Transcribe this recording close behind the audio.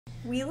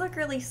We look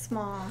really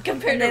small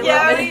compared to like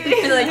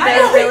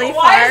they're really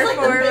far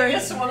forward. The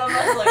biggest one of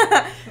us,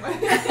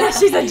 like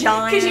she's a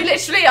giant. Because you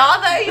literally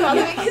are though. You are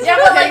the biggest. Yeah,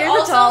 but like you're the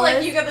also tallest.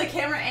 like you get the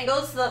camera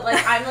angle so that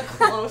like I'm the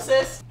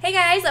closest. Hey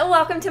guys,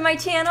 welcome to my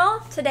channel.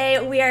 Today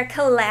we are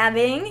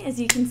collabing, as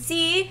you can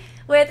see,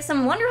 with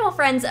some wonderful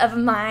friends of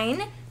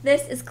mine.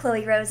 This is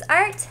Chloe Rose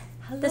Art.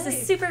 Hello. This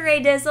is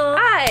SuperRaeDizzle.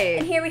 Hi.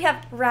 And here we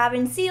have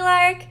Robin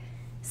Sealark.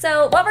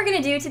 So what we're going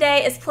to do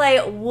today is play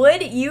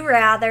Would You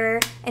Rather,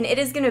 and it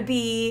is going to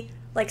be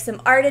like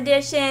some art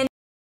edition.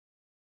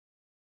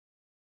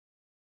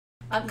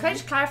 Can I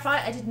just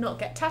clarify, I did not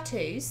get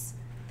tattoos.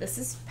 This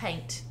is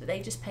paint. They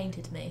just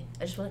painted me.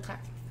 I just want to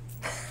clarify.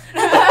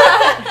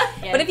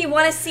 But if you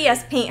want to see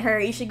us paint her,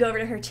 you should go over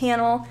to her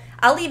channel.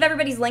 I'll leave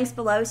everybody's links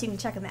below so you can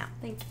check them out.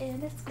 Link in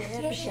the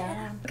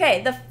description.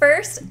 Okay, the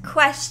first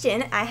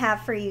question I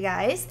have for you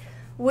guys.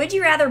 Would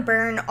you rather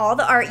burn all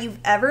the art you've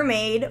ever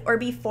made or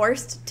be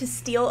forced to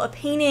steal a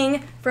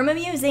painting from a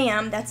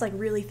museum that's like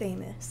really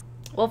famous?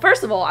 Well,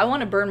 first of all, I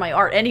want to burn my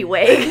art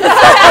anyway.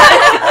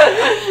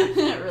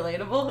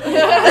 Relatable.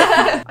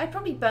 I'd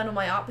probably burn all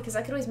my art because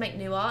I could always make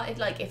new art.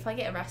 Like if I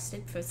get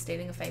arrested for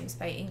stealing a famous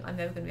painting, I'm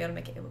never going to be able to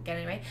make it again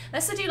anyway.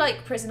 Unless I do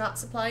like prison art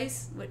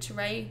supplies, which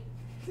Ray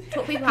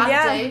taught people how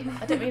to do.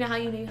 I don't really know how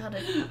you knew how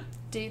to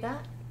do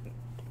that.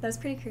 That was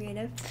pretty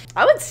creative.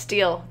 I would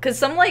steal, because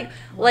some like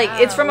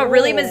it's from a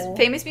really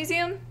famous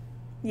museum.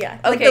 Yeah,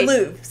 like Okay. the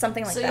Louvre,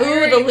 something like So that.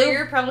 you're, Ooh, the Louvre.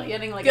 you're probably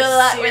getting like Good a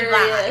luck with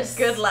serious that.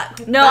 Good luck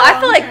with No, I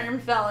feel like long-term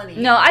felony.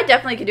 no, I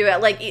definitely could do it.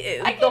 Like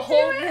I the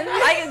whole, do it.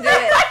 I can do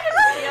it.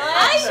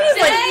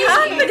 She's like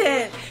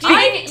confident.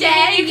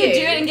 You could do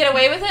it and get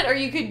away with it, or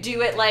you could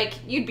do it like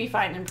you'd be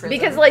fine in prison.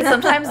 Because like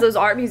sometimes those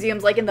art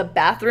museums, like in the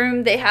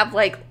bathroom, they have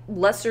like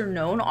lesser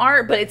known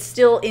art, but it's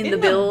still in the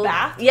build.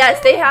 bathroom?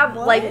 Yes, they have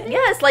What? like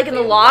like in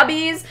the Wait,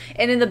 lobbies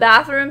and in the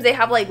bathrooms, they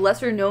have like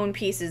lesser known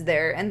pieces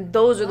there, and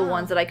those are the Wow.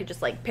 ones that I could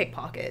just like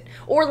pickpocket,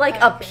 or like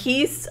Oh, a okay.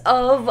 piece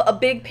of a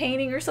big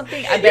painting or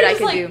something. I bet I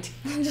could do.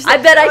 Just I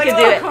bet I like, could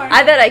do it.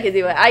 I bet I could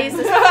do it. I used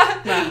to.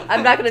 No,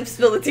 I'm not gonna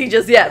spill the tea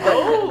just yet, but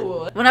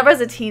Oh, whenever I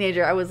was a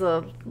teenager, I was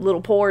a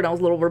little poor and I was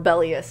a little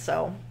rebellious,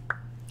 so.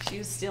 she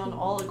was stealing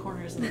all the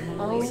corners of the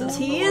Mona Oh, Lisa.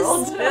 tea is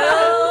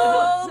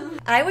spilled.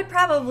 I would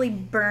probably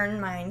burn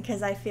mine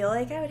because I feel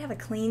like I would have a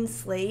clean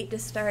slate to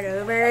start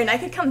over, and I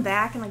could come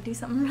back and like do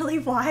something really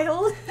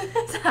wild.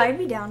 So I'd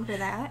be down for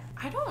that.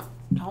 I don't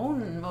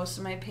own most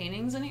of my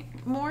paintings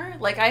anymore.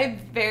 Like I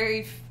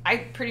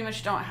pretty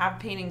much don't have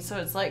paintings, so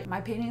it's like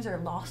my paintings are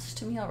lost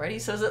to me already.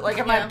 So is it like,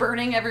 am I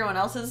burning everyone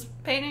else's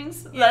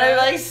paintings that I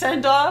like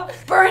sent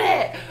off? Burn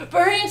it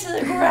to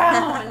the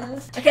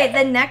ground. Okay,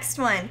 the next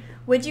one.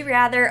 Would you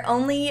rather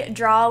only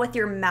draw with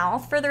your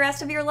mouth for the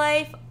rest of your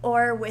life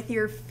or with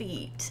your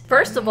feet?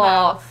 First of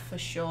all, Mouth, for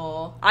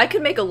sure. I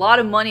could make a lot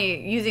of money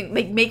using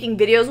making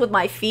videos with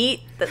my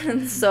feet.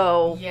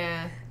 So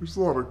Yeah. There's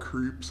a lot of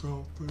creeps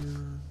out there.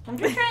 I'm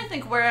just trying to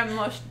think where I'm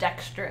most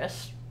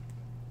dexterous.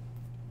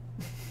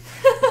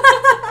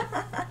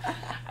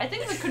 I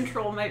think the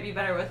control might be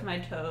better with my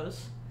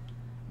toes.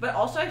 But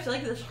also I feel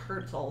like this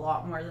hurts a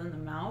lot more than the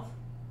mouth.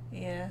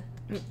 Yeah.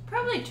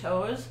 Probably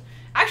toes.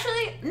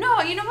 Actually,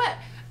 no, you know what?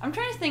 I'm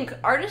trying to think.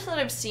 Artists that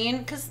I've seen,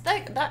 because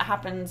that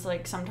happens,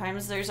 like,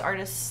 sometimes there's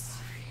artists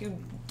who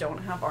don't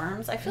have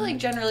arms. I feel like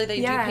generally they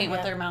do paint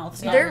with their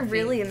mouths. not They're their feet.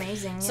 really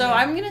amazing. So yeah.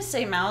 I'm going to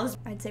say mouths.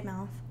 I'd say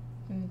mouth.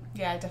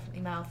 Yeah,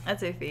 definitely mouth. I'd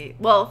say feet.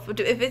 Well,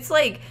 if it's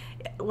like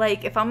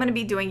if I'm gonna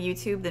be doing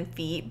YouTube, then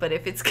feet. But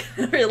if it's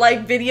gonna,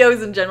 like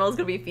videos in general, it's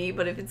gonna be feet.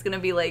 But if it's gonna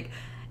be like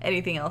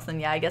anything else, then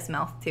yeah, I guess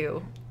mouth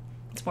too.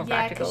 It's more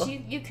Yeah, practical.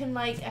 because you can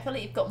like, I feel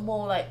like you've got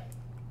more like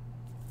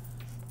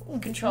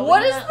control.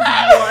 What in is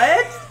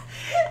that?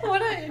 What?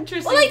 What an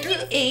interesting... Well, like you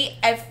eat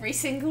every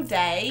single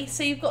day,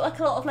 so you've got like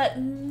a lot of like,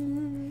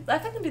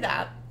 like I can do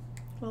that.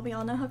 Well, we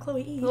all know how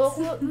Chloe eats.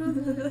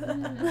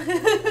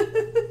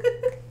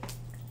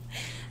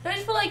 I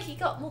just feel like you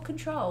got more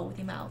control with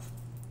your mouth.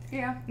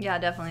 Yeah. Yeah,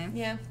 definitely.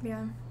 Yeah.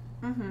 Yeah.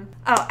 Mm-hmm.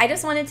 Oh, I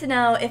just wanted to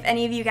know if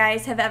any of you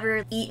guys have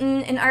ever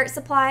eaten an art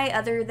supply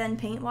other than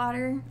paint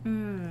water.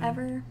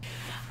 Ever?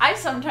 I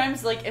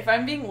sometimes, like, if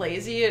I'm being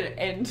lazy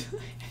and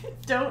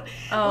don't...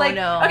 Oh, like,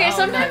 no. Okay, Oh,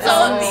 sometimes no.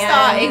 I'll...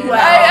 Starting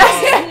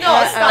well.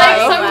 Not starting like,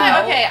 well.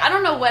 sometimes, okay, I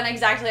don't know when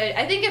exactly.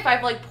 I think if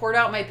I've, like, poured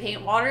out my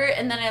paint water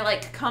and then I,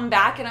 like, come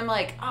back and I'm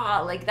like,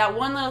 like, that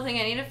one little thing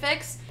I need to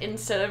fix,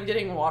 instead of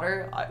getting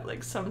water,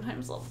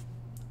 sometimes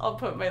I'll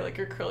put my, like,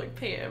 acrylic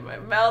paint in my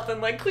mouth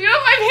and, like, clean up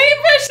my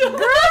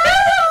paintbrush.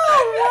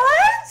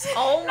 What?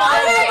 Oh Not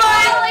my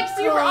my, like,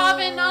 super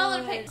oven, not a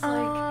little paint. It's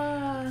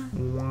like...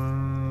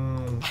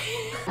 Wow.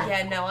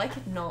 Yeah, no, I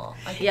could not.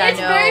 Yeah, it's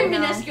no, very no.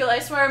 minuscule. I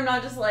swear I'm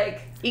not just,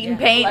 like... Eating Yeah.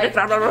 paint. Like,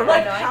 blah, blah, blah, blah.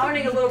 like I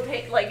pounding a little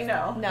paint, like,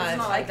 no. No, it's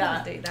not like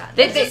that. do that.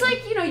 They- It's just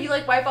like, you know, you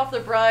like wipe off the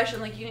brush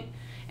and like you...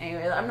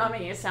 Anyway, I'm not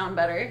making it sound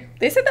better.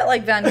 They said that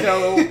like Van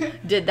Gogh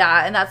did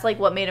that, and that's like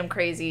what made him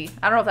crazy.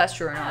 I don't know if that's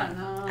true or I not. don't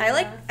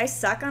know. I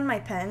suck on my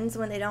pens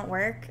when they don't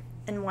work,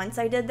 and once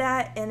I did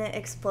that, and it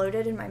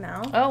exploded in my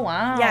mouth. Oh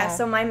wow. Yeah,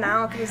 so my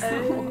mouth was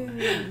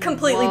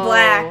completely Whoa.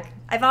 black.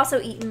 I've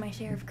also eaten my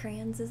share of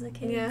crayons as a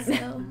kid, Yeah. so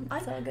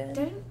it's all I good.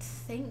 don't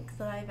think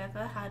that I've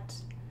ever had,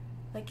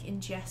 like,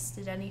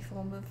 ingested any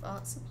form of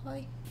art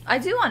supply. I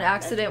do on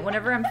accident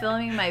whenever I'm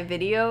filming my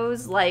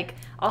videos. Like,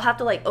 I'll have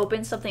to like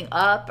open something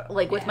up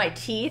like with my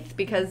teeth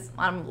because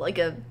I'm like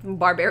a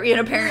barbarian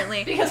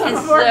apparently. Because I'm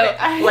And a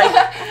barbarian. so,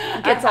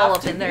 like, gets all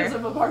up in there. Because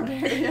I'm a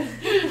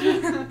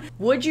barbarian.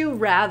 Would you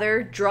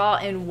rather draw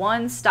in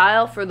one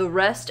style for the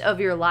rest of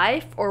your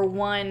life or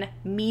one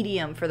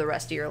medium for the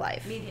rest of your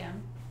life?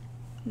 Medium.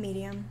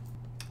 Medium.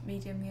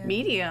 Medium, yeah.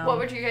 Medium. What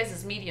would your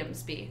guys'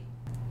 mediums be?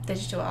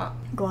 Digital art.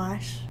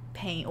 Gouache.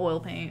 Paint, oil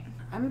paint.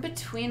 I'm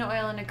between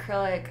oil and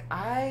acrylic.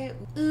 I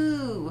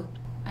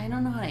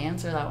don't know how to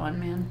answer that one,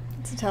 man.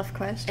 It's a tough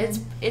question.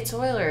 It's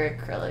oil or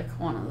acrylic,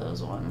 one of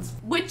those ones.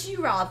 Would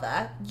you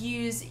rather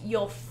use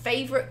your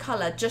favourite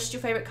colour, just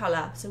your favourite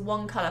colour, so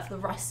one colour for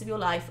the rest of your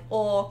life,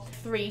 or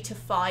 3 to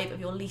 5 of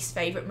your least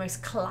favourite,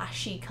 most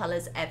clashy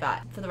colours ever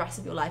for the rest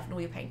of your life in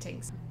all your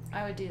paintings?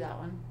 I would do that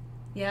one.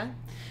 Yeah?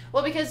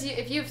 Well, because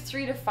if you have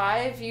 3 to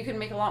 5, you can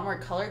make a lot more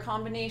color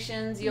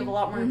combinations. You have a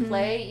lot more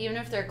play, even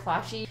if they're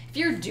clashy. If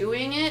you're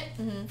doing it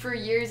for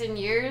years and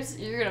years,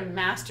 you're gonna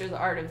master the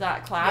art of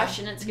that clash,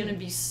 and it's gonna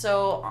be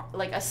so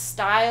like a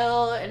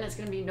style, and it's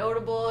gonna be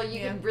notable.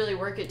 You can really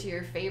work it to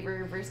your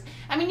favor.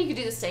 I mean, you could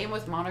do the same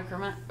with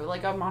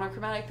like a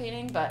monochromatic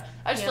painting, but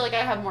I just feel like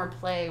I have more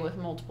play with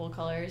multiple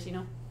colors. You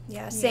know?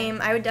 Yeah,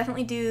 same. I would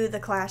definitely do the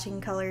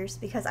clashing colors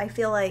because I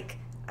feel like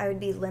I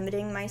would be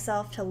limiting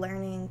myself to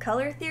learning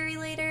color theory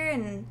later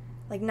and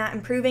like not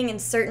improving in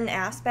certain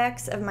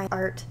aspects of my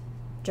art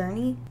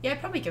journey. Yeah, I'd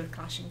probably go with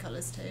clashing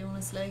colours too,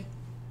 honestly.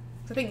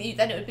 I think that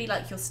then it would be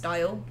like your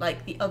style,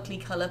 like the ugly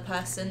colour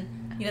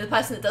person. You know, the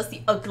person that does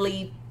the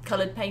ugly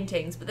coloured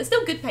paintings, but they're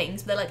still good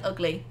paintings, but they're like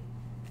ugly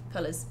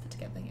colours put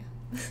together,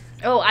 yeah.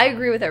 Oh, I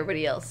agree with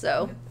everybody else,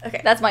 so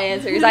Okay. that's my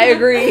answer, is I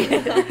agree.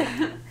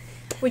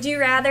 Would you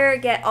rather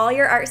get all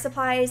your art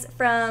supplies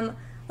from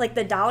like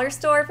the dollar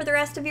store for the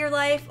rest of your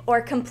life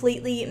or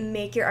completely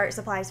make your art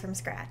supplies from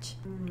scratch?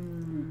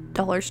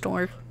 Dollar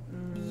store.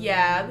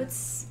 Yeah, I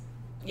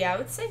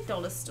would say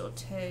dollar store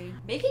too.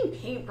 Making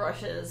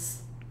paintbrushes.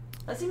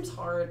 That seems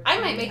hard. I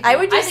might make. I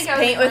would just think I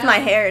paint make with my my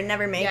own. hair and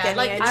never make Yeah, any.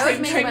 like I'd I would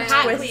trim make trim my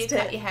hack own. where you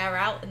cut your hair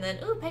out and then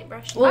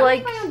paintbrush. Well, I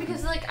like- make my own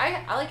because like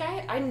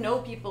I know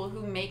people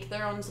who make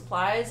their own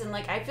supplies, and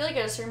like I feel like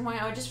at a certain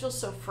point I would just feel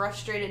so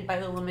frustrated by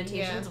the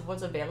limitations of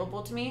what's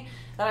available to me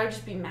that I would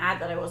just be mad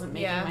that I wasn't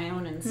making my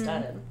own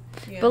instead.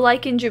 Yeah. But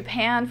like in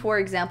Japan, for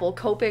example,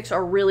 Copics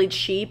are really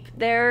cheap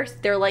there.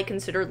 They're like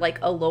considered like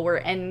a lower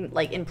end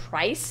like in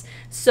price.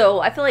 So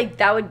I feel like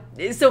that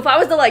would, so if I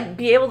was to like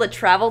be able to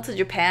travel to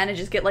Japan and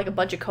just get like a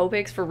bunch of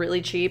Copics for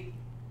really cheap,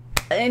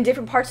 in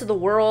different parts of the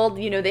world,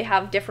 you know, they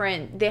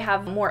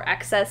have more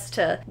access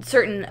to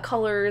certain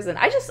colors, and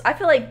I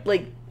feel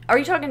like are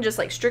you talking just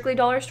like strictly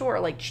dollar store or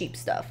like cheap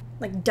stuff?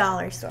 like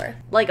dollar store.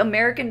 Like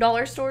American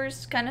dollar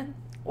stores kind of?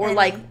 Or Any.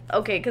 like,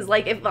 okay, because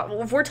like if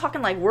we're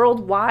talking like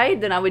worldwide,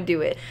 then I would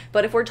do it.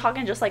 But if we're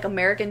talking just like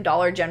American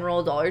Dollar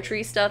General, Dollar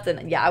Tree stuff,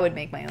 then yeah, I would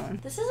make my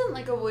own. This isn't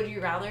like a would you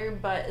rather,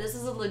 but this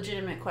is a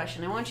legitimate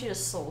question. I want you to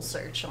soul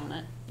search on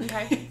it.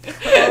 Okay.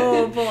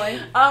 Oh boy.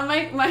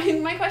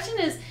 My question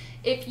is,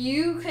 if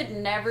you could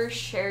never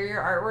share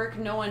your artwork,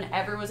 no one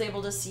ever was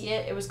able to see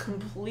it, it was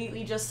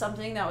completely just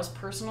something that was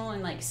personal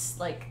and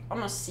like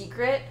almost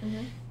secret,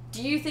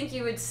 do you think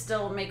you would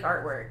still make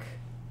artwork?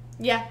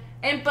 Yeah.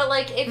 But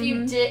like if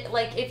you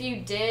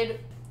did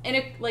in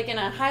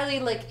a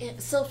highly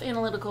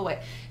self-analytical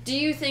way, do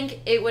you think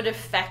it would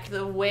affect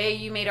the way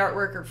you made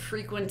artwork or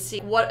frequency?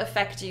 What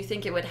effect do you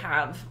think it would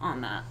have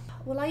on that?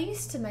 Well, I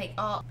used to make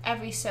art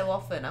every so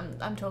often.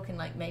 I'm talking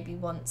like maybe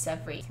once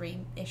every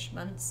 3-ish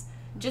months.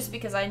 Just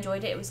because I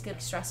enjoyed it. It was good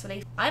stress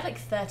relief. I had like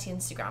 30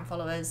 Instagram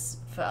followers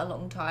for a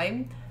long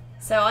time.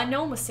 So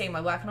no one was seeing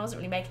my work and I wasn't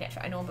really making it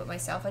for anyone but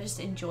myself. I just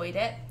enjoyed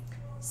it.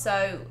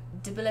 So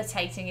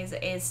debilitating as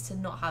it is to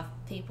not have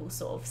people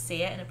sort of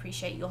see it and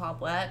appreciate your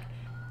hard work.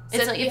 So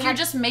It's like if you're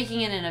just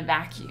making it in a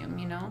vacuum,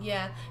 you know?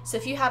 Yeah. So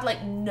if you had like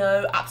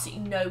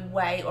absolutely no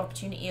way or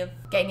opportunity of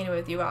getting anywhere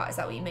with your art, is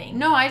that what you mean?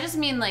 No, I just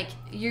mean like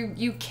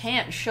you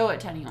can't show it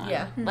to anyone.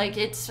 Yeah. Like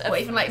it's Or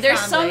even, like, there's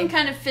family. some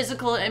kind of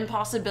physical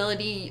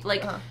impossibility.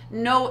 Like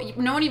no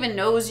one even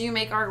knows you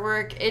make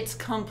artwork. It's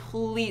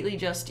completely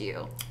just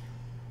you.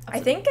 I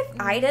think if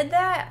I did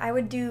that, I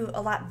would do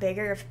a lot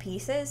bigger of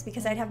pieces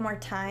because I'd have more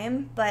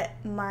time, but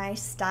my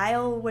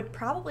style would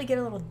probably get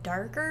a little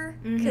darker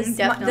because the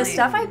definitely.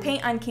 stuff I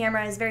paint on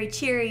camera is very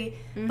cheery,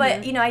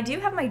 but you know, I do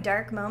have my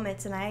dark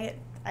moments and I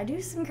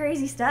do some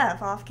crazy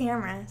stuff off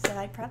camera, so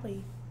I'd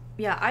probably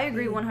Yeah, I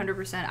agree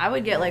 100%. I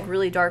would get like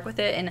really dark with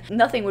it, and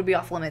nothing would be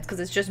off limits because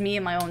it's just me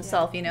and my own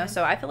self, you know.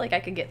 So I feel like I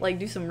could get like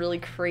do some really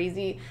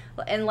crazy,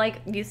 and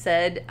like you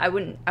said, I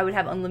would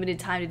have unlimited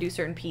time to do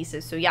certain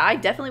pieces. So yeah, I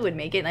definitely would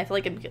make it, and I feel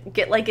like I'd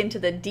get like into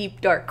the deep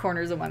dark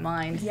corners of my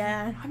mind.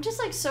 Yeah. I'm just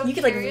like so You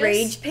could curious. like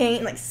rage paint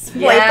and like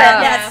swipe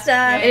at that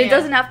stuff. And it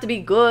doesn't have to be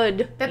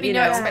good. There'd be you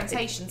no know.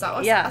 expectations.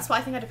 That's what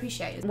I think I'd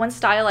appreciate. One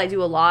style I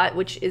do a lot,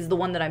 which is the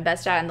one that I'm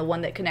best at and the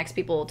one that connects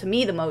people to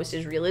me the most,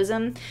 is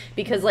realism.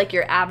 Because like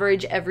your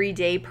average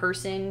everyday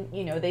person,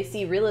 you know, they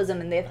see realism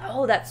and they,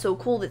 oh, that's so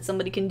cool that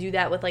somebody can do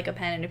that with like a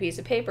pen and a piece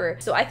of paper.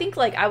 So I think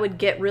like I would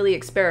get really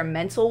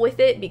experimental with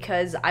it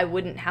because I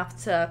wouldn't have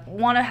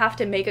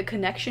to make a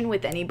connection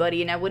with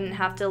anybody, and I wouldn't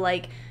have to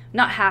like,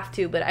 not have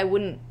to, but I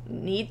wouldn't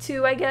need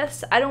to, I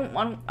guess. I don't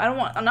want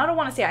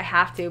to say I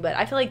have to, but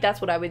I feel like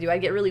that's what I would do. I'd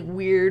get really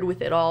weird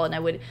with it all, and I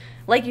would,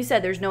 like you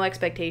said, there's no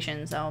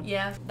expectation, so.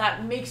 Yeah,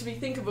 that makes me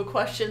think of a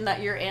question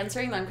that you're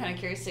answering that I'm kind of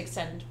curious to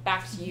extend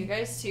back to you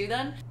guys too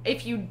then.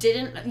 If you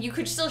didn't, you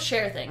could still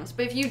share things,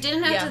 but if you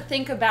didn't have to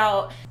think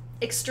about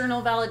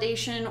external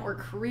validation or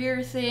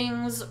career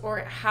things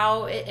or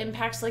how it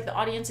impacts like the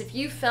audience, if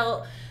you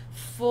felt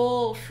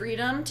full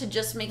freedom to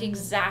just make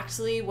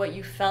exactly what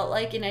you felt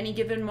like in any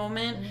given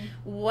moment,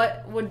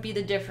 what would be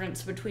the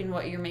difference between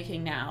what you're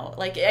making now?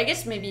 Like, I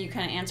guess maybe you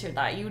kind of answered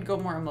that. You would go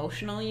more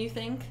emotional, you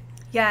think?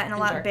 Yeah, and a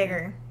lot darker.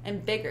 bigger.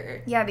 And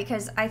bigger. Yeah,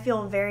 because I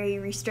feel very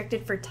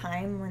restricted for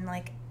time when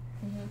like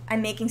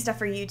I'm making stuff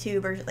for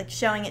YouTube or like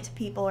showing it to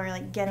people or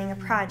like getting a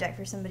project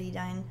for somebody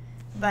done.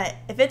 But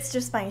if it's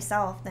just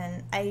myself,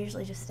 then I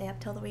usually just stay up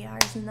till the wee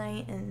hours of the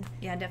night and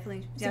Yeah,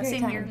 definitely. it's a Yeah, great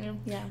same time. here.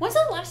 Yeah. When's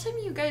the last time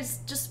you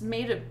guys just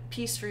made a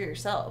piece for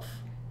yourself?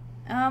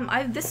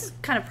 This is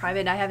kind of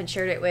private. I haven't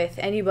shared it with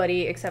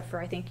anybody except for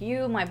I think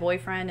you, my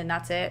boyfriend, and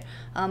that's it.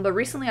 But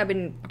recently I've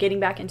been getting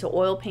back into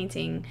oil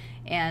painting,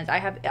 and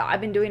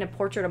I've been doing a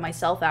portrait of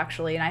myself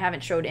actually, and I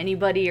haven't showed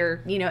anybody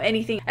or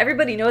anything.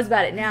 Everybody knows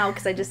about it now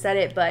because I just said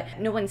it, but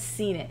no one's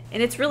seen it,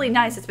 and it's really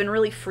nice. It's been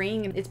really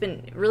freeing, and it's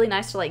been really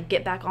nice to like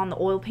get back on the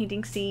oil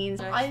painting scenes.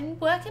 I'm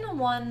working on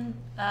one,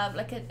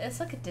 it's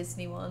like a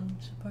Disney one.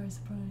 Surprise,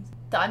 surprise.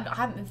 That I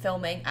haven't been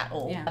filming at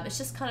all. Yeah. It's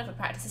just kind of a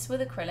practice. It's with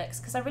acrylics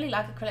because I really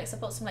like acrylics.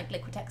 I've got some like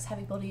Liquitex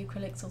heavy body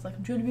acrylics. I was like,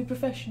 I'm trying to be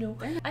professional.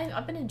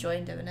 I've been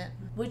enjoying doing it.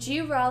 Would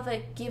you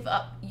rather give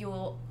up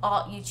your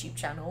art YouTube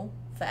channel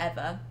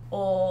forever,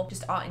 or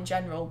just art in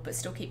general, but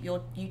still keep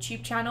your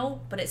YouTube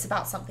channel, but it's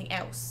about something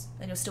else,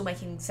 and you're still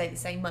making, say, the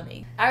same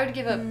money? I would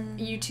give up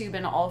YouTube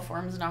in all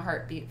forms in a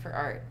heartbeat for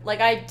art.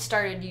 Like, I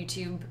started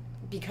YouTube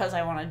because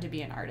I wanted to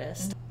be an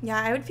artist. Yeah,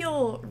 I would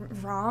feel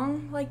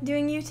wrong like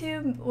doing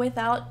YouTube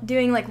without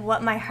doing like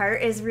what my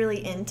heart is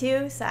really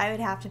into, so I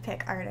would have to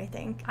pick art, I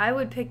think. I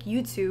would pick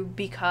YouTube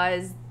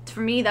because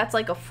for me that's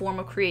like a form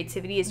of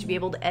creativity, is to be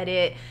able to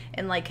edit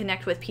and like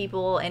connect with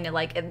people, and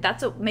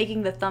that's what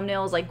making the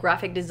thumbnails, like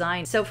graphic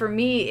design. So for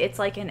me it's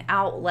like an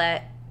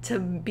outlet to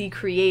be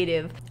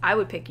creative. I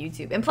would pick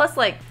YouTube. And plus,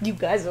 like, you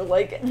guys are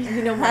like,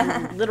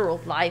 my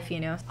literal life, I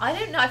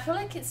don't know. I feel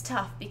like it's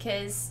tough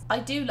because I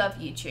do love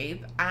YouTube,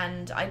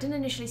 and I didn't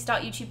initially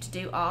start YouTube to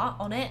do art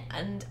on it,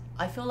 and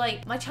I feel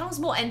like my channel's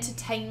more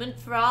entertainment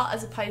for art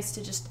as opposed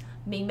to just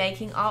me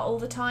making art all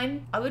the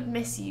time. I would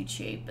miss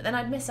YouTube, but then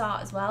I'd miss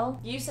art as well.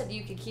 You said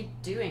you could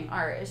keep doing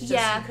art. It's just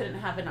Yeah. you couldn't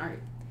have an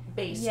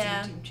art-based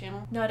Yeah. YouTube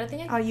channel. No, I don't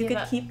think I could. Oh, you give could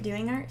up. keep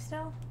doing art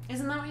still?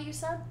 Isn't that what you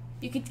said?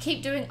 You could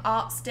keep doing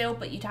art still,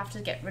 but you'd have to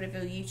get rid of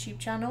your YouTube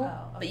channel.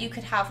 Oh, okay. But you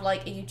could have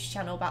like a YouTube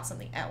channel about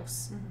something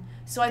else.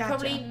 So I'd Gotcha.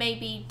 probably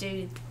maybe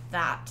do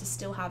that to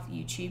still have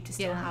YouTube, to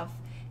still have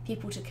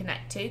people to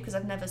connect to, because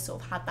I've never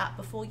sort of had that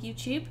before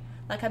YouTube.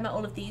 Like, I met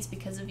all of these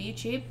because of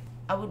YouTube.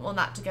 I wouldn't want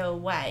that to go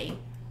away.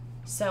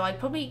 So I'd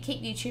probably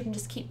keep YouTube and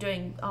just keep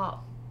doing art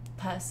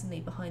personally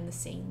behind the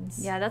scenes.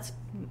 Yeah, that's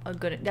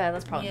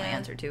that's probably my Yeah.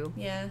 answer too.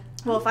 Yeah.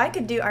 Well, if I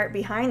could do art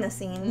behind the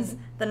scenes,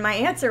 then my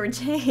answer would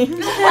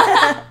change.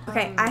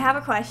 Okay, I have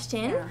a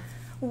question. Yeah.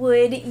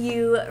 Would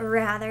you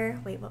rather...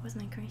 Wait, what was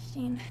my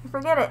question?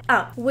 Forget it.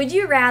 Oh, would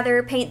you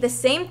rather paint the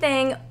same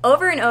thing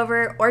over and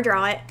over or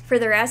draw it for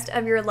the rest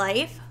of your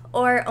life,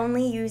 or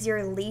only use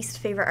your least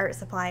favorite art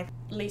supply?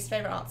 Least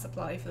favourite art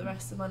supply for the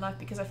rest of my life,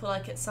 because I feel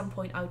like at some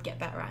point I would get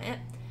better at it.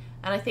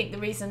 And I think the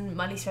reason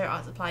my least favourite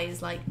art supply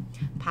is like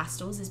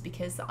pastels is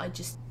because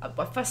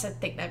first I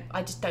think that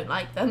I just don't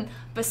like them.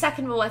 But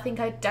second of all, I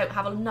think I don't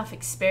have enough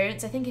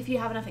experience. I think if you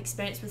have enough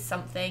experience with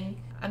something,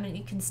 I mean,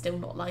 you can still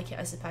not like it,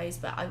 I suppose.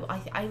 But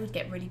I would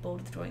get really bored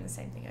with drawing the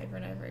same thing over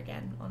and over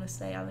again.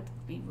 Honestly, I would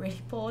be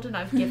really bored and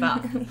I would give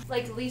up.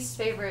 Like, least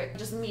favorite,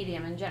 just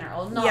medium in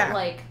general, not Yeah.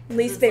 like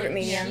Least it's, favorite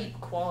like, medium. cheap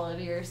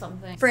quality or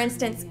something. For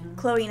instance, Medium.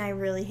 Chloe and I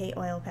really hate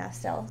oil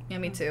pastel. Yeah,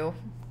 me too.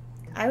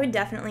 I would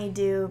definitely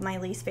do my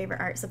least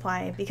favorite art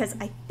supply, because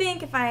I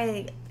think if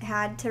I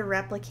had to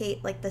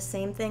replicate like the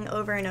same thing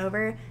over and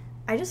over,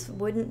 I just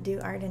wouldn't do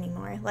art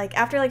anymore. Like,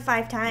 after like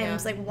 5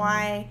 times, like,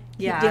 why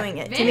keep doing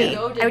it? To Van me,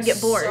 Gogh did I would get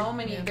bored. so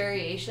many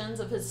variations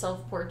of his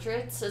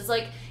self-portraits. It's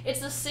like, it's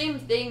the same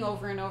thing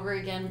over and over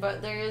again,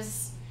 but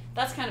there's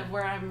that's kind of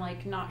where I'm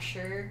like not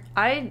sure.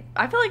 I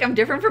feel like I'm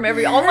different from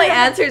all my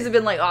answers have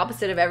been like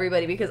opposite of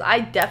everybody, because I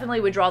definitely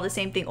would draw the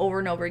same thing over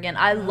and over again.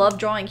 I love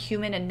drawing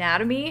human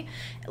anatomy.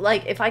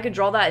 Like if I could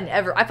draw that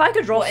if I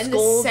could draw in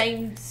skulls, the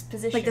same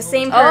position, Like the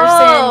same time.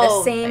 person,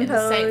 the same In the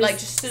pose, same, like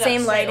just stood up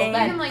same straight lighting. all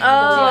day. Even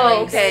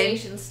like okay.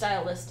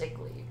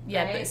 stylistically.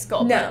 Yeah, right? but it's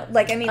got No,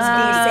 like I mean the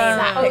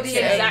same Oh, the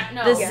picture. exact,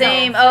 no. the no,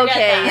 same. forget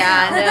Okay,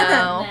 that.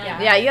 yeah,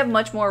 no, Yeah. you have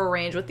much more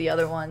range with the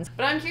other ones.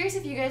 But I'm curious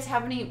if you guys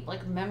have any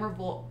like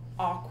memorable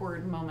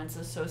awkward moments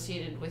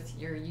associated with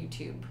your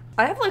YouTube.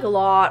 I have like a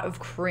lot of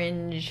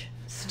cringe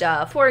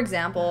stuff. For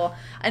example,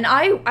 and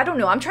I don't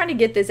know, I'm trying to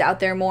get this out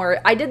there more.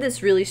 I did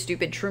this really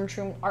stupid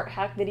Troom art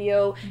hack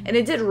video and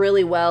it did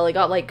really well. It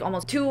got like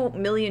almost 2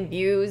 million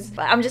views.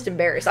 But I'm just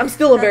embarrassed. I'm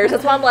still embarrassed.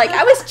 That's why I'm like,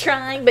 I was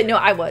trying, but no,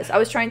 I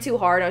was trying too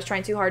hard. I was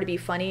trying too hard to be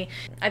funny.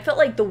 I felt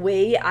like the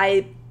way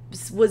I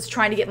was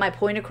trying to get my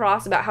point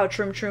across about how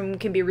Troom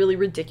can be really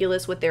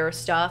ridiculous with their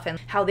stuff and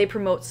how they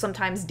promote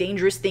sometimes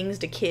dangerous things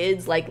to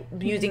kids, like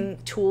using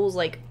tools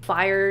like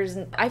fires.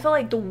 And I felt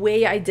like the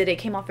way I did it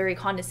came off very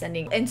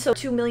condescending. And so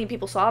 2 million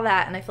people saw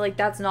that, and I feel like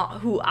that's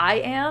not who I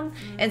am.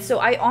 And so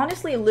I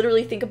honestly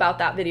literally think about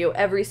that video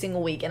every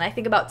single week, and I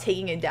think about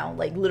taking it down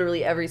like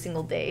literally every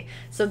single day.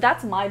 So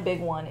that's my big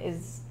one,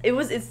 it's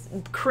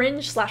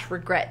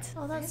cringe/regret.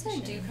 Oh, that's I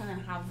do kind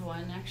of have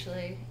one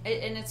actually,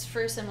 and it's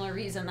for a similar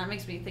reason. That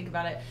makes me think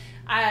about it.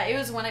 It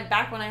was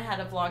back when I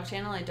had a vlog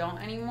channel. I don't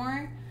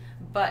anymore,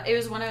 but it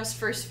was when I was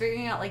first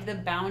figuring out like the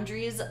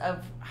boundaries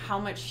of how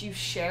much you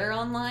share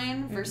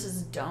online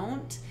versus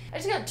don't. I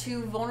just got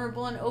too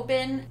vulnerable and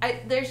open.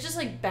 There's just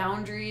like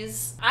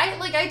boundaries.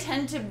 I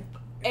tend to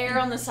err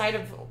on the side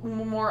of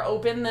more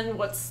open than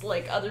what's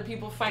like other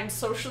people find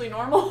socially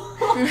normal.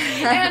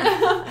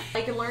 And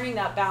like learning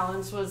that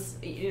balance was,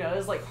 it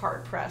was like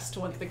hard pressed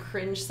once the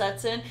cringe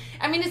sets in.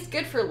 I mean, it's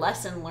good for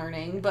lesson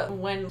learning, but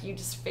when you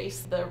just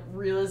face the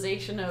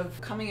realization of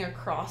coming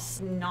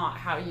across not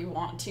how you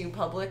want to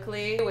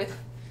publicly with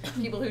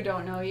people who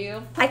don't know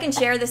you. I can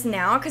share this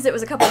now because it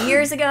was a couple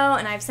years ago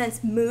and I've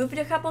since moved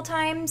a couple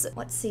times.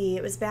 Let's see,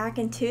 it was back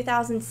in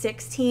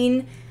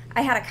 2016.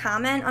 I had a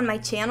comment on my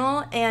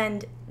channel,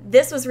 and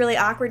this was really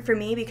awkward for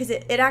me because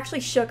it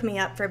actually shook me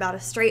up for about a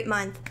straight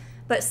month.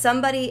 But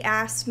somebody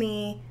asked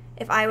me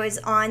if I was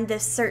on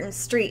this certain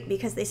street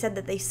because they said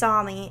that they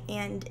saw me,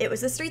 and it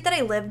was the street that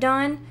I lived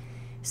on.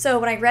 So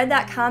when I read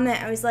that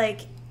comment, I was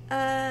like,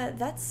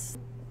 that's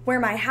where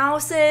my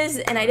house is,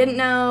 and I didn't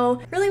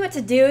know really what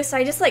to do, so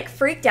I just like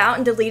freaked out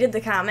and deleted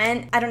the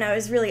comment. I don't know, it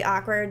was really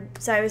awkward,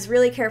 so I was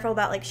really careful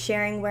about like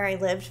sharing where I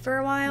lived for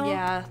a while.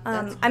 Yeah.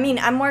 I mean,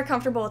 I'm more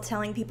comfortable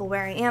telling people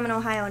where I am in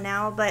Ohio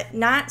now, but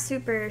not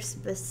super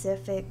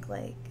specific,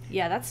 like.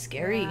 Yeah, that's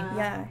scary.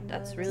 Yeah.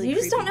 That's really You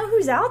creepy. just don't know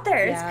who's out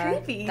there. Yeah.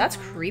 It's creepy. That's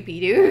creepy,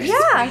 dude.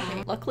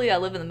 Yeah. Luckily, I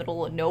live in the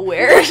middle of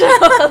nowhere.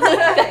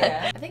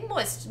 I think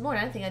more than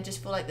anything, I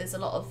just feel like there's a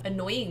lot of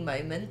annoying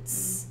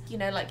moments.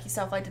 Like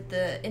yourself, I did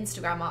the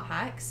Instagram art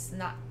hacks, and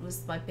that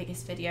was my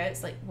biggest video.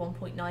 It's like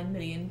 1.9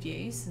 million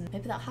views, and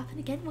maybe that'll happen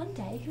again one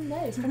day. Who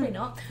knows? Probably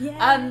not.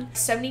 Yeah.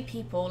 So many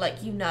people, like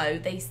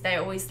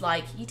they're always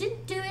like, you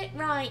didn't do it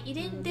right. You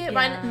didn't do it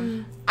right.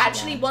 And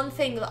actually, one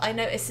thing that I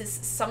notice is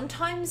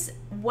sometimes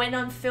when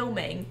I'm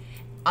filming,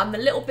 I'm a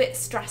little bit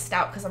stressed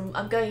out because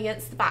I'm going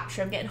against the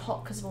battery. I'm getting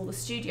hot because of all the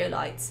studio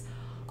lights.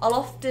 I'll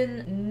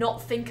often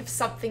not think of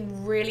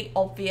something really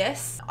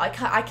obvious. I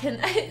can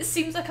it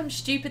seems like I'm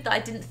stupid that I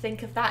didn't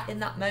think of that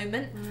in that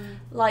moment.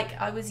 Like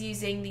I was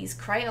using these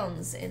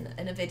crayons in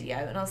a video,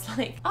 and I was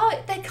like,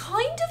 oh, they're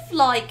kind of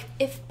like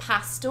if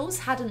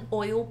pastels had an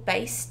oil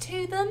base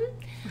to them.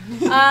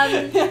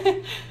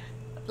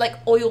 Like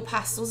oil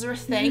pastels are a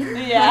thing.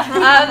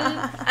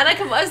 Yeah. And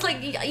I was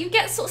like, you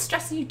get sort of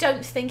stressed and you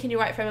don't think in your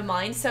right frame of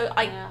mind. So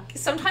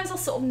sometimes I'll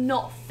sort of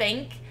not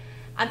think,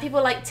 and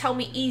people like tell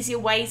me easier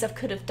ways I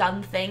could have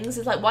done things.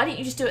 It's like, why didn't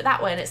you just do it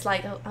that way? And it's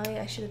like, oh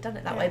yeah, I should have done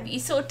it that way. But you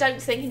sort of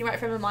don't think in your right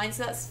frame of mind.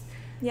 So that's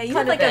Yeah, you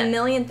have like a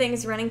million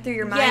things running through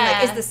your mind. Yeah.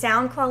 Like, is the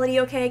sound quality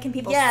okay? Can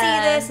people see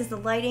this? Is the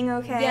lighting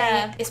okay?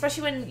 Yeah,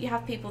 especially when you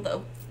have people that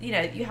are,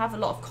 you have a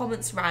lot of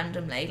comments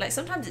randomly. Like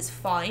sometimes it's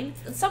fine,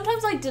 and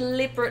sometimes I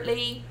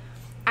deliberately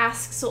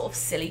ask sort of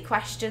silly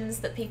questions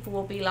that people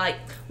will be like,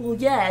 well,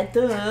 yeah,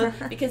 duh,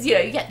 because you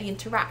get the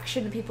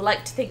interaction and people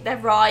like to think they're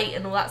right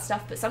and all that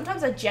stuff. But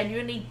sometimes I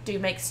genuinely do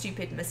make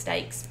stupid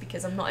mistakes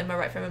because I'm not in my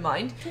right frame of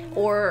mind.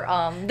 Or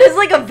there's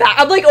like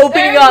I'm like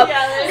opening up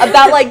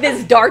about like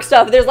this dark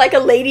stuff. There's like a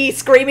lady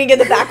screaming in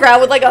the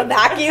background with like a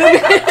vacuum.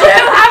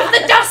 Have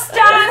the duster.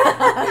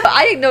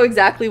 I know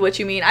exactly what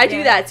you mean. I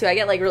do that too. I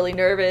get like really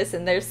nervous,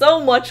 and there's so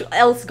much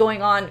else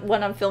going on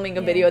when I'm filming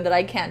a video that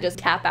I can't just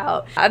tap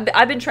out.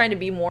 I've been trying to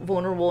be more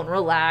vulnerable and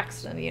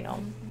relaxed, and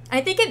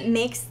I think it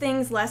makes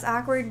things less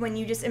awkward when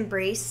you just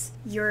embrace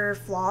your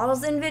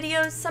flaws in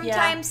videos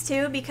sometimes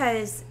too,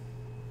 because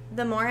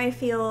the more I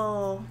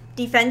feel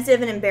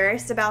defensive and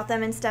embarrassed about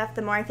them and stuff,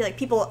 the more I feel like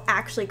people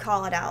actually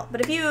call it out. But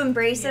if you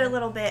embrace it a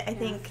little bit, I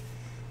think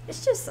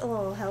It's just a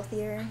little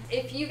healthier.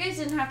 If you guys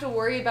didn't have to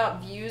worry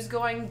about views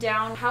going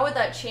down, how would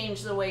that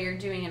change the way you're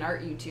doing an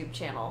art YouTube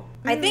channel?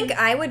 I think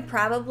I would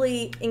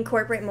probably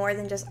incorporate more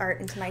than just art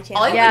into my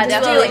channel. I would Yeah, do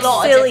definitely. a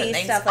lot silly of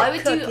different stuff things.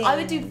 like I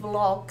would do cooking.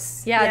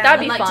 vlogs. Yeah, Yeah, that'd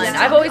be And, like, fun. just-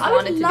 I've always I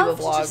wanted would to do a love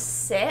vlog. to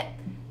just sit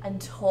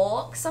and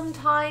talk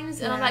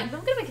sometimes, and I'm Yeah. like, I'm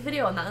gonna make a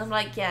video on that, and I'm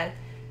like, yeah,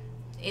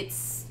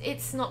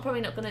 it's not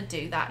probably not gonna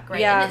do that great,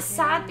 Yeah. and it's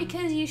sad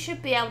because you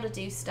should be able to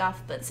do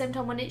stuff, but at the same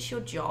time, when it's your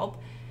job,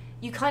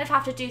 you kind of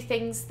have to do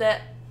things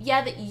that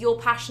you're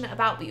passionate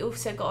about, but you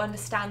also got to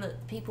understand that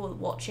the people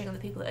watching and the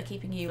people that are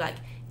keeping you like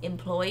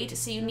employed.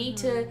 So you need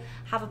to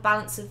have a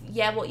balance of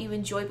what you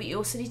enjoy, but you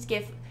also need to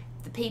give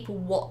the people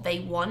what they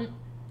want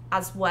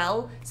as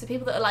well. So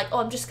people that are like, oh,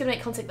 I'm just gonna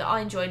make content that I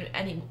enjoy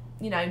and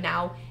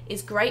now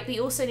is great, but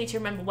you also need to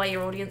remember where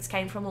your audience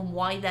came from and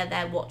why they're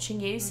there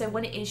watching you. So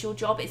when it is your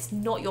job, it's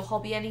not your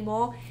hobby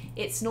anymore.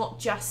 It's not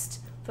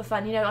just for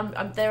fun.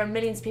 There are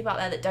millions of people out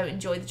there that don't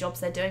enjoy the jobs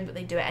they're doing, but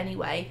they do it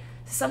anyway.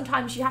 So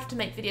sometimes you have to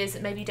make videos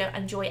that maybe you don't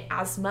enjoy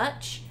as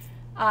much,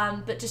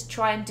 but just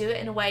try and do it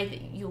in a way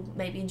that you'll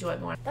maybe enjoy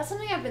it more. That's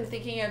something I've been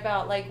thinking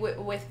about, like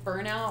with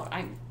burnout.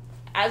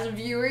 As a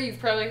viewer, you've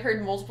probably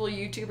heard multiple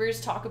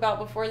YouTubers talk about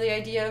before the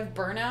idea of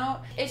burnout.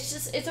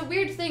 It's a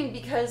weird thing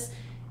because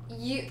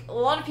a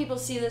lot of people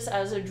see this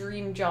as a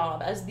dream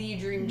job, as the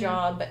dream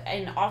job,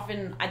 and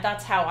often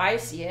that's how I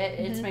see it.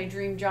 It's my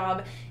dream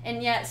job,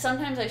 and yet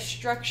sometimes I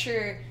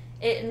structure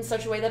it in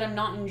such a way that I'm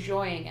not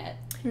enjoying it,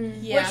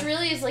 which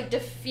really is like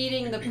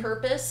defeating the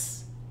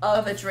purpose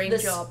of a dream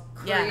this job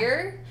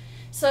career.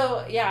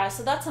 So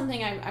that's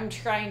something I'm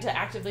trying to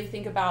actively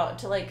think about,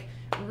 to like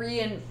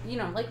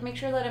make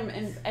sure that I'm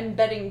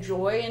embedding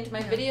joy into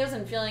my videos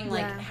and feeling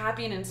like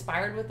happy and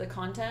inspired with the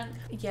content.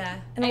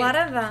 And a lot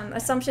of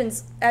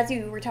assumptions, as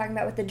you were talking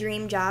about with the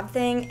dream job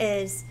thing,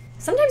 is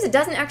sometimes it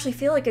doesn't actually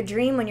feel like a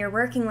dream when you're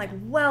working like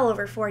well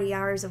over 40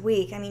 hours a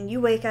week. I mean,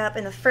 you wake up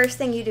and the first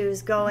thing you do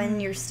is go in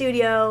your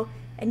studio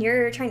and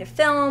you're trying to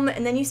film,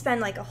 and then you spend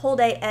like a whole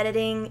day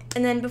editing,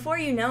 and then before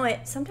you know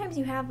it, sometimes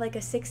you have like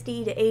a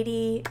 60 to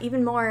 80,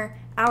 even more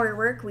hour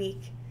work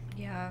week.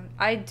 Yeah,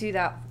 I do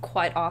that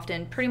quite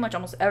often. Pretty much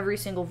almost every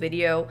single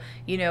video,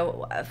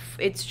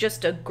 it's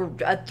just a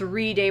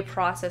 3-day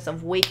process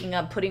of waking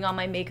up, putting on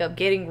my makeup,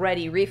 getting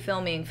ready,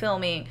 refilming,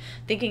 filming,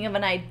 thinking of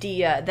an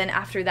idea. Then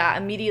after that,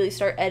 immediately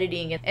start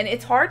editing. And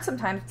it's hard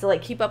sometimes to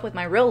like keep up with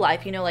my real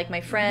life, like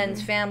my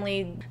friends,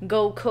 family,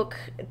 go cook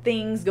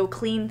things, go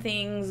clean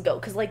things,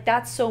 because like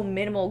that's so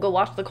minimal. Go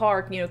wash the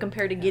car,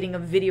 compared to getting a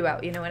video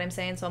out, you know what I'm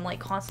saying? So I'm like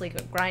constantly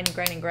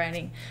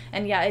grinding.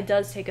 And yeah, it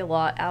does take a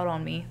lot out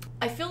on me.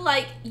 I feel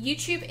like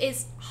YouTube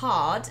is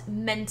hard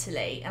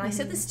mentally, and I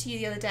said this to you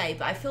the other day,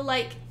 but I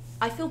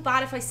feel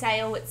bad if I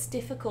say, oh, it's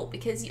difficult,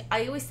 because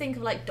I always think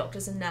of like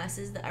doctors and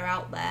nurses that are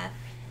out there.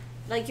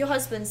 Like your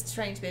husband's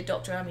training to be a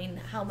doctor, I mean,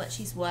 how much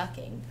he's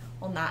working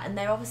on that, and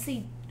they're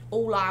obviously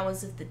all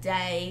hours of the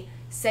day,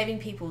 saving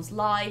people's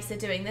lives, they're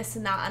doing this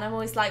and that, and I'm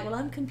always like, well,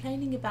 I'm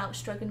complaining about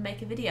struggling to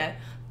make a video,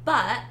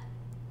 but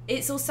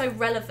it's also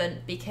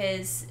relevant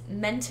because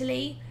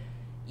mentally,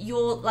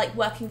 you're like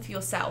working for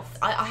yourself.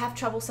 I have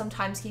trouble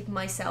sometimes keeping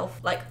myself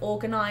like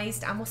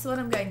organized, and what's the word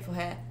I'm going for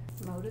here?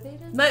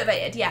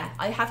 Motivated, yeah.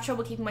 I have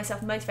trouble keeping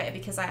myself motivated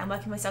because I am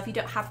working myself. You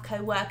don't have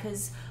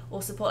co-workers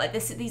or support like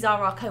this. These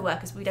are our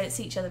co-workers. We don't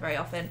see each other very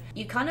often.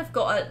 You kind of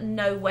got to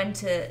know when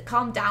to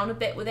calm down a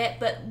bit with it,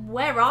 but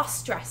where our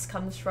stress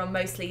comes from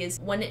mostly is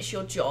when it's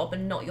your job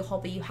and not your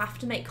hobby. You have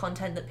to make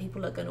content that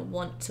people are going to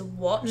want to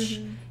watch.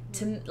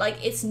 To like,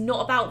 it's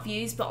not about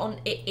views, but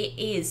it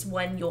is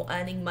when you're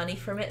earning money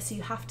from it, so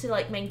you have to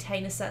like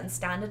maintain a certain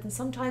standard, and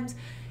sometimes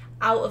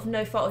out of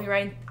no fault of your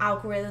own,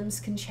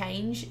 algorithms can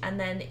change, and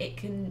then it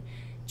can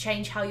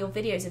change how your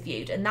videos are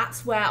viewed, and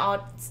that's where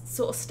our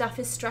sort of stuff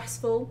is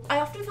stressful. I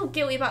often feel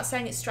guilty about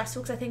saying it's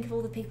stressful because I think of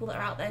all the people that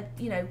are out there,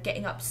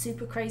 getting up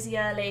super crazy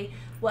early,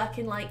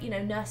 working like,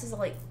 nurses are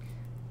like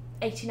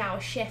 18-hour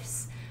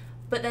shifts,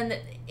 but then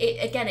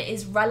it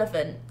is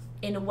relevant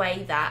in a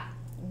way that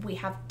we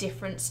have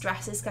different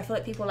stresses. I feel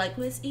like people are like,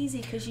 well, it's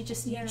easy because you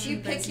just You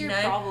pick your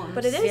problems.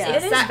 But it is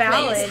Exactly.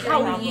 valid.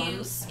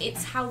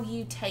 It's how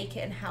you take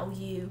it and how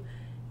you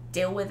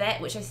deal with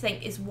it, which I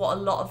think is what a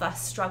lot of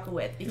us struggle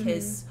with,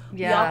 because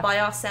we are by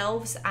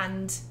ourselves,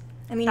 and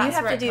I mean, you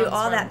have to do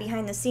all that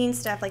behind the scenes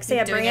stuff. Like, say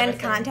a brand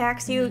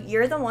contacts you,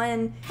 you're the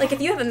one. Like,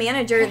 if you have a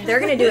manager, they're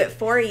going to do it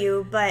for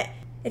you. But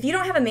if you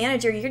don't have a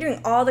manager, you're doing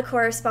all the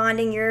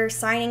corresponding. You're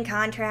signing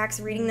contracts,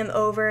 reading them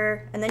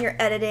over, and then you're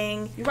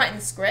editing. You're writing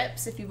the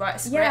scripts. If you write a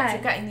script,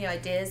 you're getting the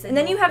ideas. And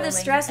then you have the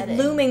stress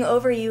looming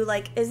over you.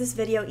 Like, is this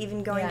video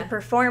even going to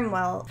perform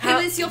well? Who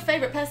is your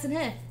favorite person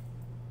here?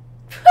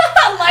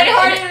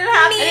 Lighthearted and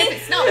happy. And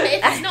if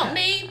it's not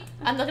me,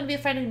 I'm not going to be a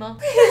friend anymore.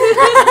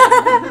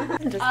 I'm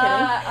just kidding.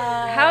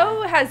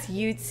 How has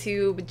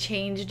YouTube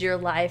changed your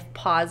life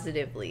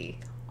positively?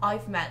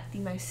 I've met the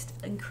most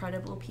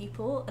incredible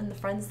people and the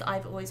friends that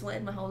I've always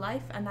wanted my whole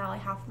life, and now I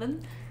have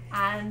them,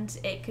 and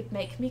it could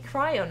make me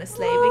cry,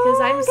 honestly, because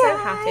I'm so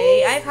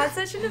happy. I've had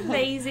such an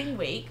amazing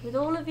week with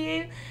all of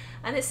you,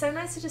 and it's so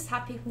nice to just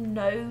have people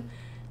know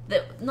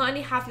that not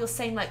only have your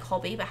same like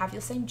hobby, but have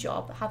your same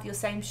job, have your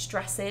same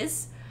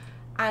stresses,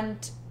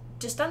 and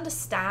just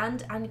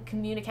understand and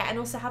communicate, and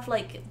also have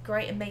like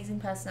great amazing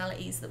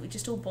personalities that we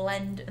just all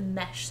blend and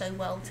mesh so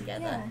well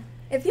together. Yeah.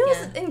 It feels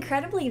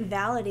incredibly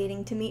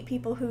validating to meet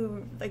people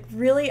who like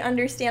really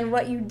understand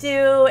what you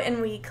do,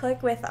 and we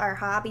click with our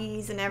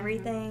hobbies and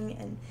everything.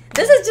 And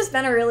this has just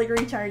been a really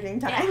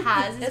recharging time. It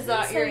has. Is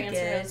that your answer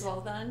as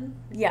well then?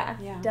 Yeah,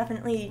 Yeah.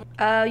 definitely.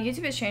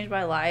 YouTube has changed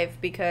my life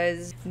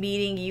because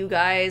meeting you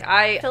guys,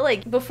 I feel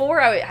like before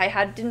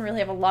didn't really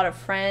have a lot of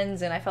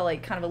friends, and I felt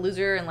like kind of a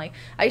loser, and like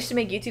I used to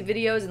make YouTube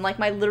videos, and like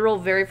my literal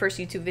very first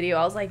YouTube video,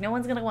 I was like, no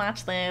one's gonna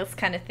watch this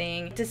kind of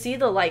thing. To see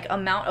the like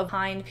amount of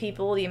kind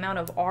people, the amount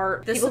of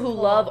art, The people who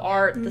support, love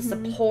art, the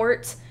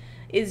support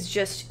is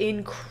just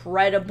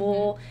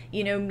incredible.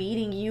 You know,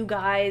 meeting you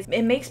guys,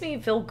 it makes me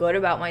feel good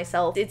about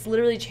myself. It's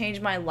literally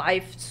changed my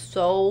life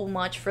so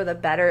much for the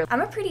better.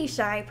 I'm a pretty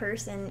shy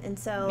person, and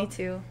so Me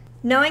too.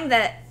 knowing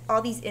that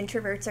all these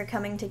introverts are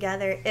coming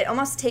together, it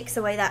almost takes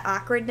away that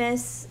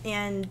awkwardness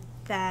and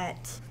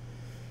that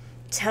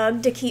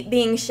tug to keep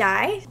being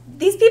shy.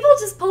 These people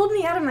just pulled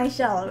me out of my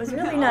shell. It was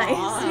really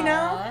nice, you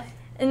know?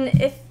 And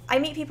if I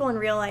meet people in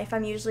real life,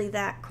 I'm usually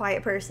that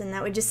quiet person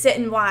that would just sit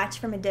and watch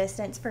from a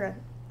distance for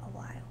a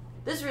while.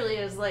 This really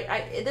is like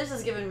this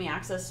has given me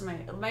access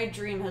to my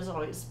dream has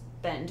always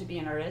been to be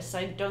an artist.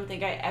 I don't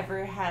think I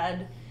ever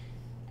had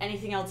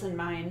anything else in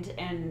mind,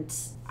 and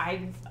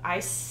I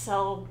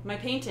sell my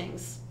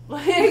paintings.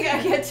 Like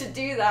I get to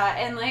do that,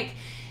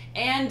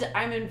 and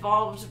I'm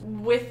involved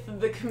with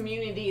the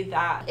community.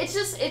 That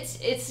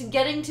it's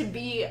getting to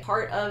be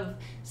part of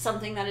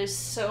something that is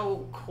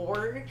so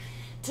core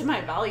to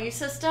my value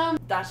system.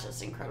 That's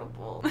just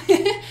incredible.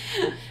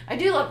 I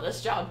do love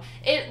this job.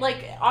 It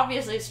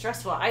obviously it's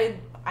stressful.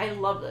 I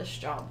love this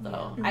job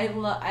though. I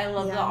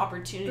love the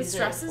opportunities. The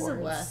stresses are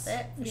worth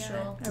it for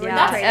sure.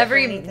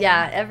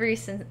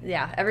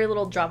 Every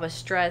little drop of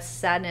stress,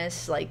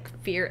 sadness, like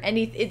fear,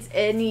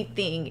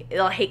 anything,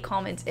 hate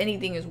comments,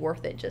 anything is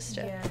worth it just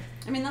to. Yeah.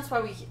 I mean, that's why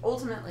we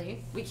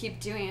keep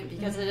doing it,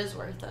 because it is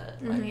worth it.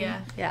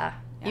 Yeah.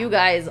 You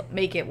guys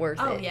make it worth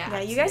it. Yeah,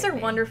 you guys are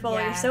wonderful.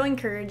 Yeah. You're so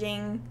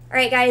encouraging. All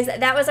right, guys,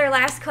 that was our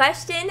last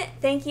question.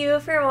 Thank you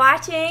for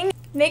watching.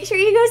 Make sure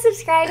you go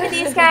subscribe to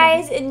these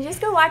guys and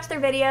just go watch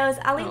their videos.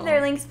 I'll leave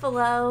their links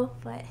below.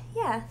 But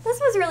yeah, this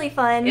was really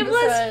fun. It was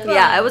fun.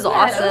 Yeah, it was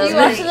awesome. If you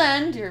watch to the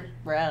end, you're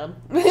rad.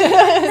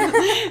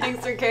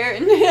 Thanks for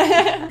caring.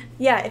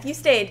 Yeah, if you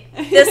stayed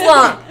this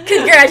long,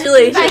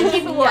 congratulations. Thank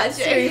you for watching.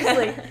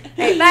 Seriously. All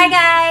right, bye,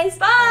 guys.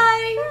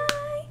 Bye.